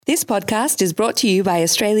This podcast is brought to you by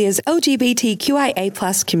Australia's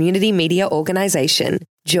LGBTQIA+ community media organisation,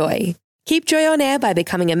 Joy. Keep Joy on air by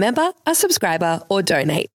becoming a member, a subscriber, or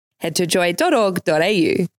donate. Head to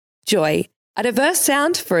joy.org.au. Joy, a diverse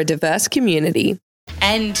sound for a diverse community.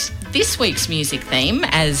 And this week's music theme,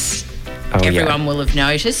 as everyone will have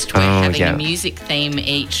noticed, we're having a music theme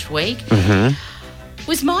each week,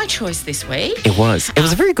 was my choice this week. It was. It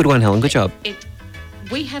was a very good one, Helen. Good job.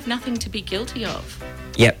 We have nothing to be guilty of.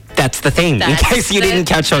 Yep, that's the theme. In case you didn't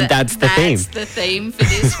catch on, that's the theme. That's the theme for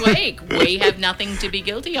this week. We have nothing to be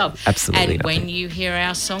guilty of. Absolutely. And when you hear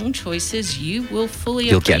our song choices, you will fully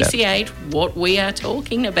appreciate what we are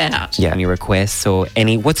talking about. Yeah, any requests or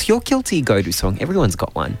what's your guilty go-to song? Everyone's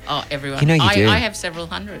got one. Oh, everyone. You know you do. I have several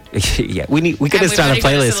hundred. Yeah, we got to start a playlist. We've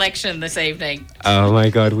got a selection this evening. Oh my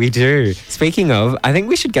God, we do. Speaking of, I think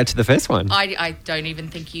we should get to the first one. I don't even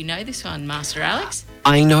think you know this one, Master Alex.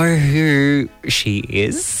 I know who she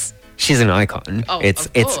is. She's an icon. Oh,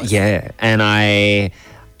 of course. And I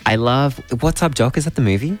love What's Up, Doc? Is that the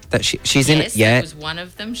movie that she's in? Yes, that was one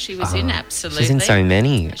of them. She was in, absolutely. She's in so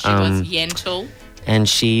many. She was Yentl. And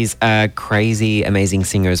she's a crazy, amazing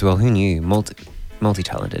singer as well. Who knew?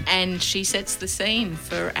 Multi-talented. And she sets the scene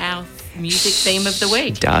for our music theme of the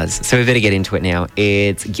week. She does. So we better get into it now.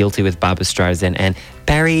 It's Guilty with Barbra Streisand and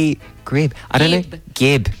Barry Gibb.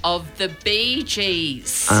 Gibb. Of the Bee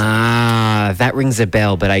Gees. That rings a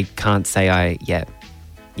bell, but I can't say Yep.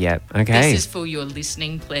 Okay. This is for your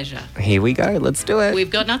listening pleasure. Here we go. Let's do it.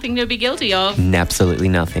 We've got nothing to be guilty of. Absolutely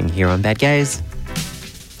nothing. Here on Bad Gays.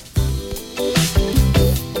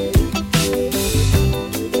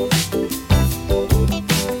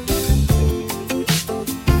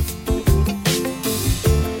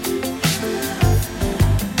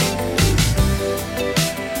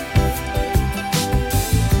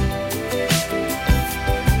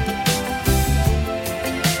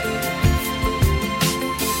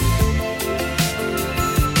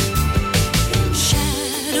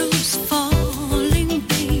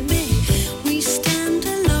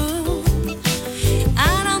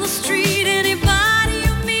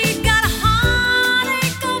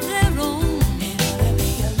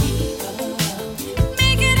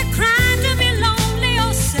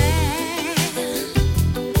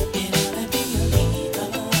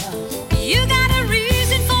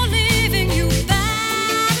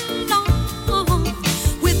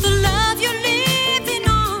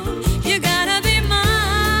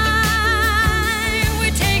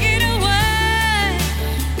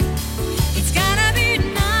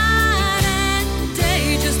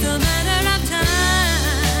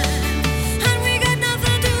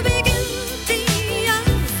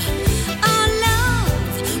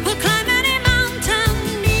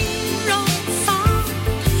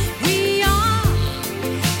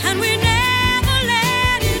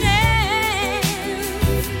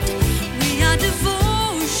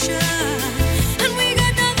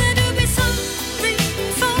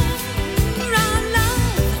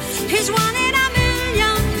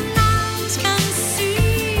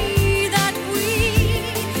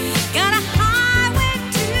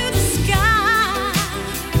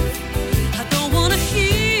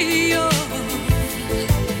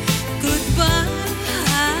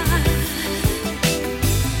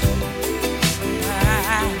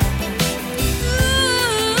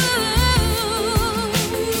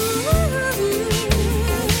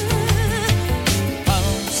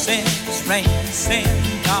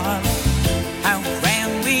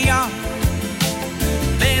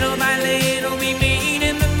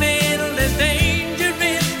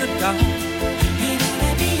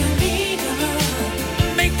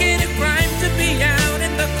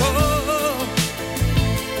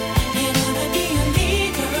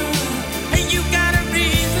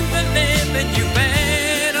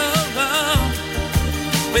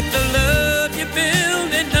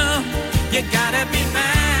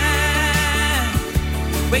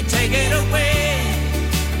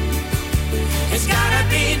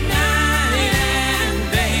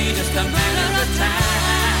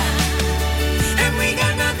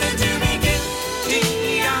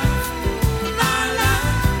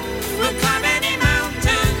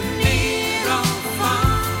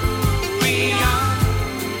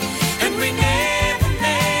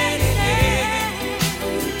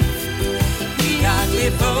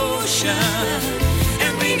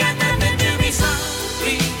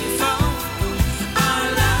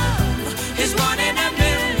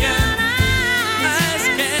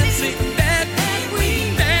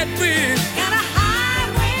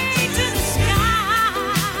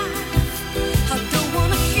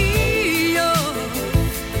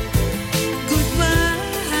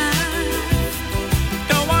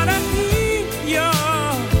 Don't want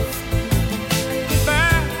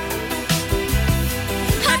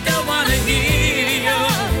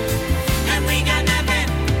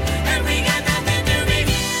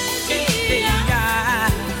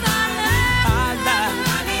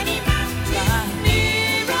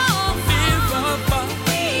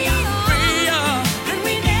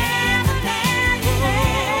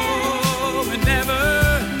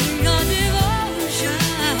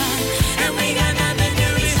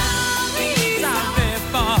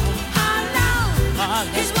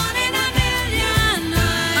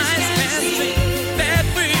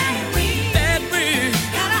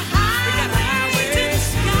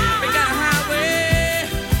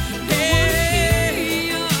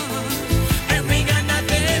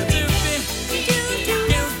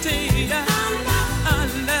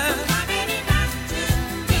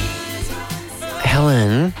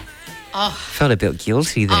felt a bit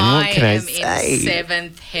guilty then. What can I say? I am in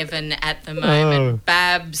seventh heaven at the moment.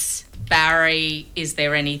 Babs, Barry, is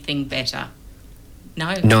there anything better?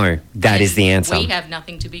 No. No, that is the answer. We have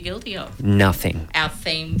nothing to be guilty of. Nothing. Our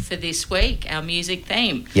theme for this week, our music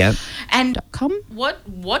theme. Yep. And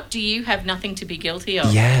what do you have nothing to be guilty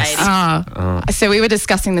of, Yes. Katie? So we were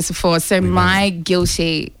discussing this before. So my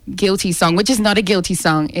guilty song, which is not a guilty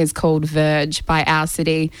song, is called Verge by Our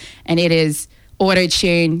City. And it is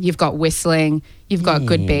auto-tune, you've got whistling, you've got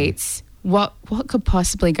good beats. What could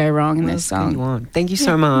possibly go wrong in this song? Thank you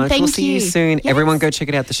so much. We'll see you soon. Yes. Everyone go check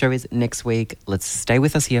it out. The show is next week. Let's stay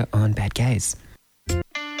with us here on Bad Gays. I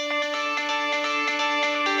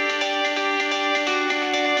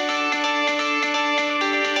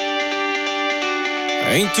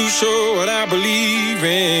ain't too sure what I believe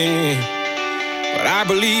in, but I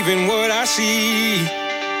believe in what I see.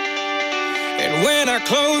 And when I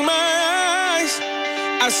close my eyes,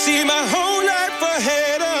 I see my whole life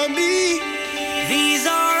ahead of me. These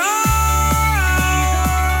are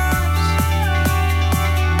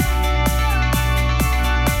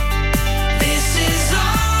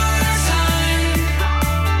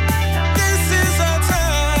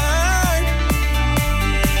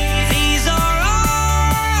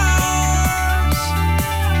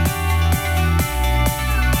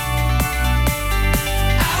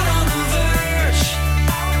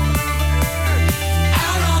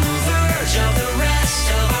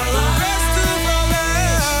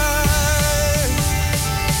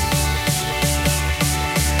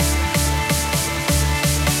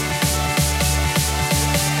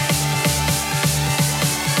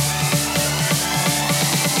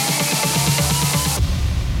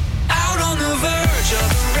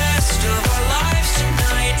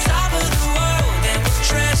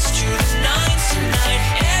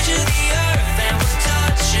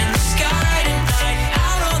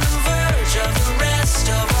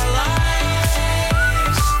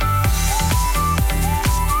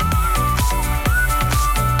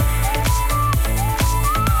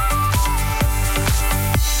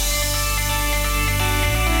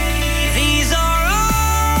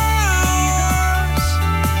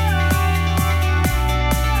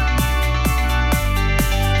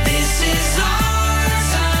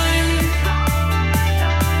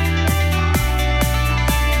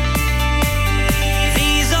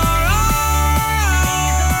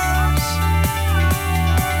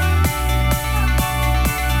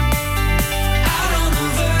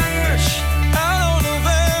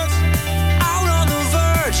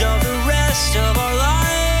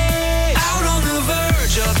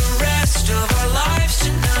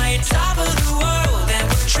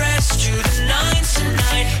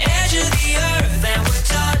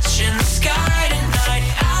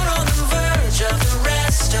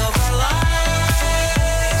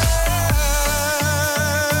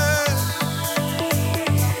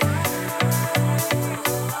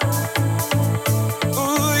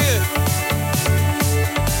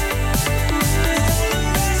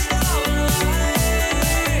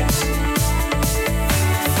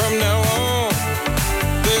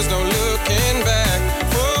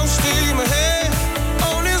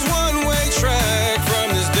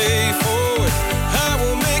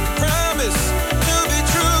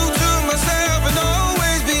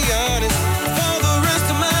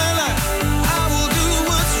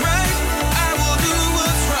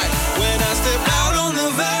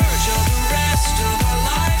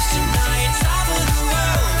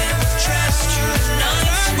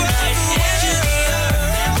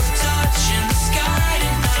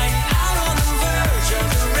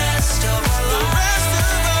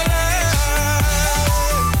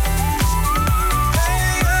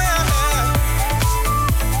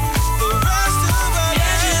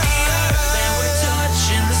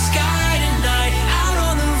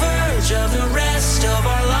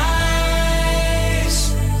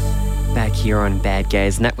Here on Bad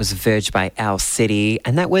Gays, and that was Verge by Our City,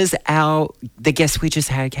 and that was the guest we just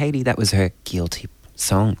had, Katie. That was her guilty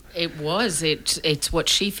song. It was. It's what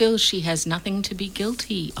she feels she has nothing to be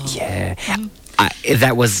guilty of. Yeah,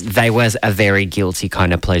 they was a very guilty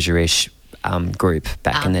kind of pleasure-ish group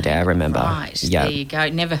back in the day. I remember. Right. Yeah. There you go.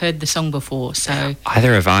 Never heard the song before, so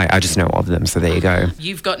either have I. I just know of them. So there you go.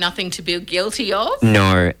 You've got nothing to be guilty of.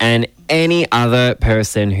 No, and any other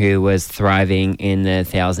person who was thriving in the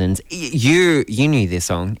thousands, you knew this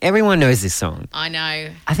song. Everyone knows this song. I know.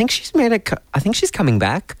 I think she's coming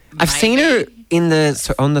back. Maybe. I've seen her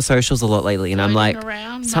on the socials a lot lately, and I'm like,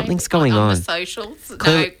 something's going on. On the socials?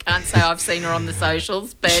 No, can't say I've seen her on the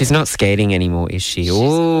socials. But she's not skating anymore, is she?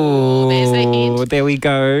 Oh, there's a hint. There we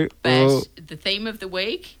go. But the theme of the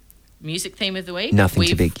week, music theme of the week. Nothing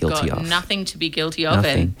to be guilty of. Nothing to be guilty of.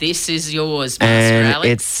 Nothing. And this is yours, Master And Alex.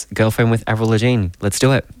 it's Girlfriend with Avril Lavigne. Let's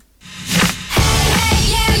do it.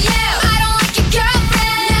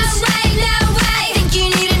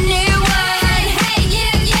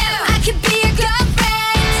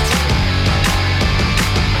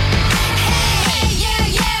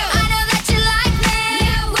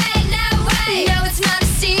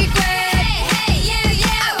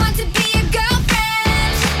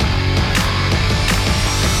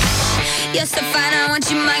 You're so fine, I want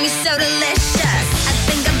you mine, you're so delicious. I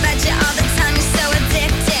think about you all the time, you're so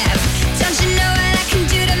addictive. Don't you know what I can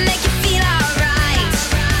do to make you feel alright?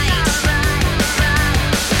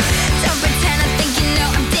 Don't pretend I think you know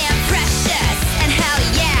I'm damn precious. And hell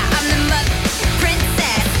yeah, I'm the mother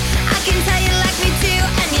princess. I can tell you like me too,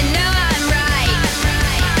 and you know I'm right.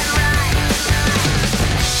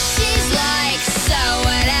 She's like, so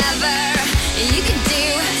whatever, you can do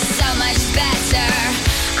so much better.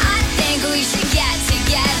 We should get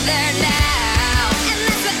together now. And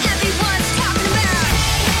that's what everyone's talking about.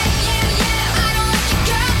 Hey, I don't want your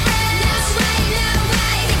girlfriend. No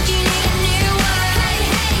way. Think you need a new one.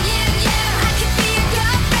 Hey, I could be your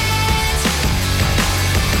girlfriend.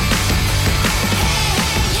 Hey,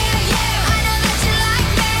 I know that you like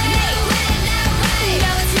me.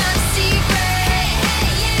 No, it's not a secret.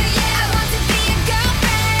 Hey, I want to be your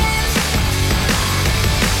girlfriend.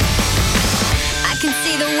 I can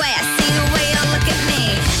see the way I see the way you look at me.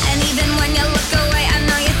 And even when you look away, I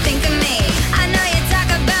know you think of me. I know you talk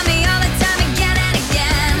about me all the time, again and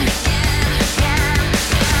again.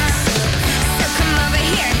 So come over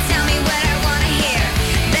here and tell me what I wanna hear.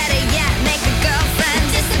 Better yet, make a girlfriend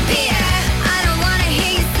disappear. I don't wanna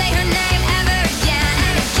hear you say her name ever again.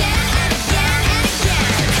 And again, and again, and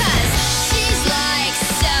again. 'Cause she's like,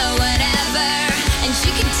 so whatever, and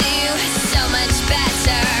she can do so much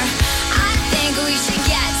better. I think we should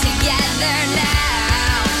get together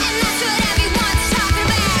now. And that's what everyone's talking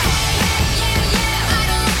about. I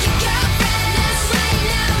don't want your girlfriend.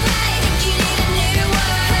 No way. Think you need a new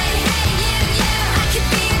one. I could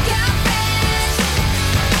be your girlfriend.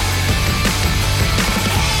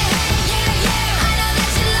 I know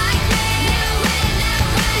that you like me.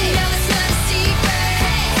 No, it's not a secret.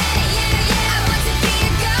 I want to be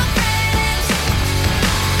your girlfriend.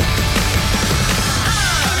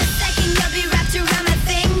 In a second you'll be wrapped around my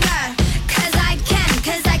finger.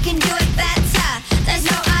 'Cause I can do it better. There's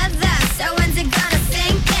no other, so when's it gonna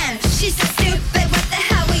sink in? She's so stupid, what the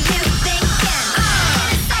hell were you thinking? In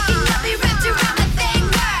a second you'll be wrapped around my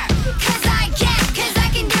finger. 'Cause I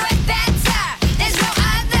can do it better. There's no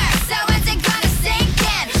other, so when's it gonna sink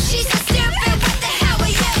in? She's so stupid, what the hell were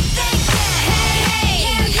you thinking? Hey,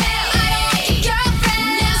 I don't want your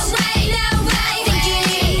girlfriend. No way. Think you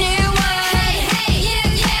need a new one.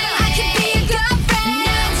 I could be your girlfriend.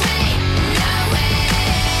 No way.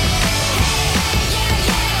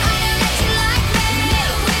 I know that you like me.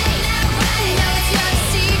 No, it's not a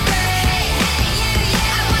secret.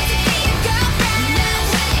 I want to be your girlfriend. No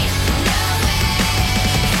way. I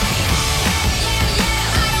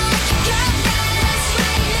don't want your girlfriend.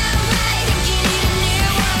 Think you need a new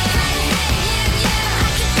one. I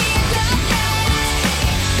could be your girlfriend.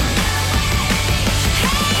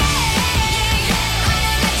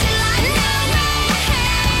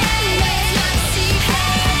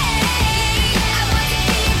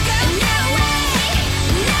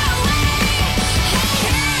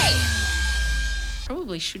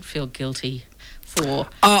 Probably should feel guilty for.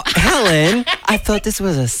 Oh, Helen, I thought this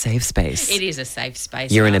was a safe space. It is a safe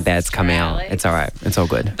space. You're in a Master bad's come out. Alex. It's all right. It's all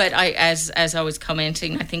good. But as I was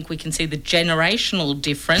commenting, I think we can see the generational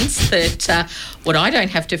difference that what I don't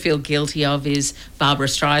have to feel guilty of is Barbara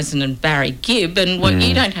Streisand and Barry Gibb, and what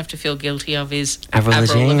you don't have to feel guilty of is Avril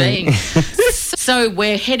Lavigne. So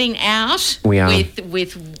we're heading out. We are.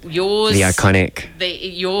 with yours. The iconic.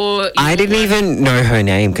 I I didn't even know her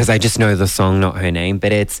name because I just know the song, not her name.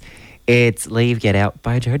 But it's Leave, Get Out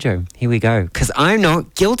by JoJo. Here we go. Because I'm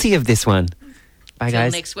not guilty of this one. Bye, Till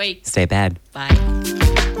guys. next week. Stay bad. Bye.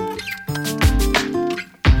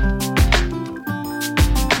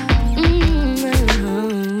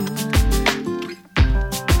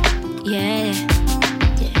 Yeah.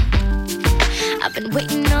 I've been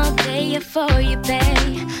waiting all day for you,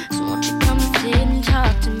 babe. So won't you come sit and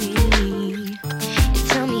talk to me? And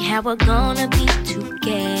tell me how we're gonna be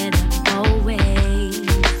together always.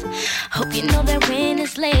 Hope you know that when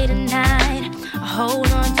it's late at night, I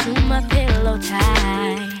hold on to my pillow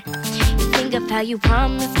tight. You think of how you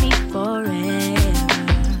promised me forever.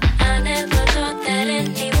 I never thought that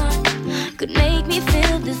anyone could make me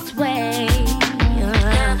feel this way.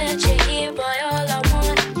 Now that you're here, boy, all I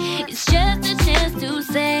want is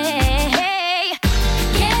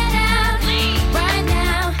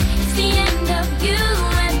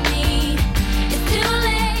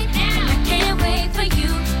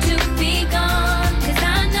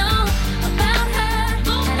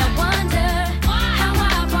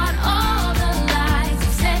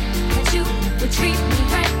treat me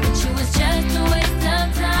right, but you was just a waste of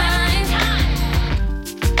time.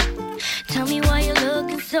 Tell me why you're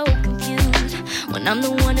looking so confused when I'm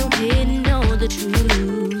the one who didn't know the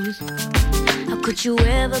truth. How could you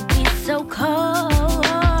ever be so cold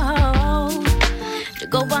to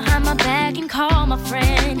go behind my back and call my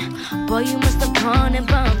friend? Boy, you must have gone and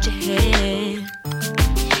bumped your head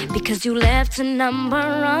because you left a number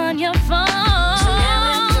on your phone. So now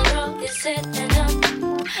after all is said and done,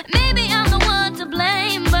 maybe I'm the one to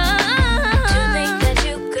blame, but to think that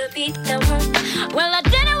you could be the one, well, I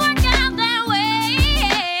didn't work out that way.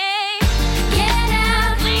 Get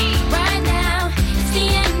out right now, it's the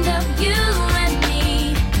end of you and me.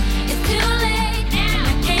 It's too late, and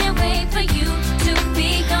I can't wait for you to be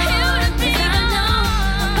gone. 'Cause I know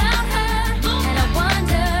about her, and I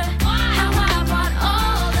wonder how I brought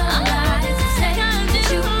all the lies to say that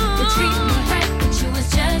you would treat me right, but you was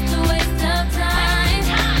just a waste of time.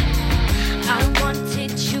 I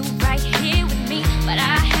wanted you right here with me, but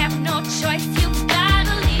I have no choice, you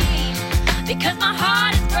gotta leave, because my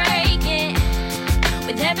heart is breaking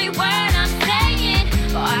with every word I'm saying.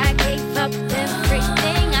 Oh, I gave up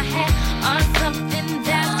everything I had on something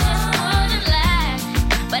that just wouldn't last,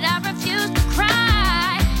 but I refuse to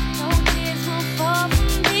cry. No tears will fall from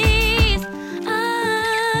these eyes.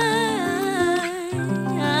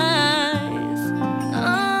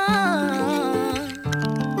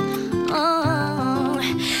 Oh.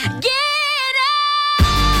 Get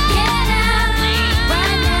out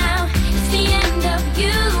right now. It's the end of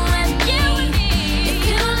you and me. It's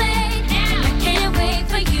too late, and I can't wait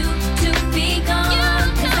for you to be gone.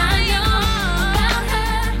 'Cause I know about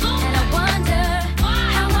her, and I wonder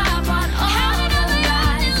how I brought all the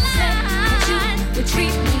lies to say that you would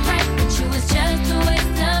treat me right, but you was just a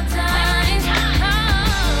waste of time.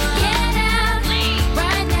 Get out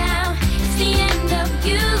right now. It's the end of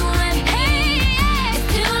you and me. It's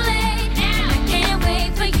too late, and I can't wait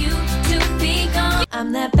for you to be gone. I'm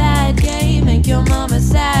that bad gay, make your mama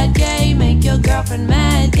sad gay, make your girlfriend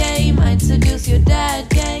mad gay, might seduce your dad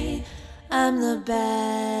gay. I'm the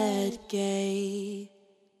bad gay.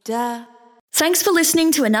 Da. Thanks for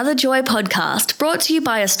listening to another Joy podcast brought to you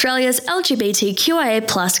by Australia's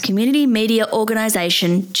LGBTQIA+ community media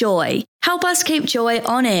organisation, Joy. Help us keep Joy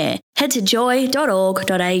on air. Head to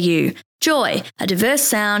joy.org.au. Joy, a diverse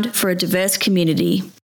sound for a diverse community.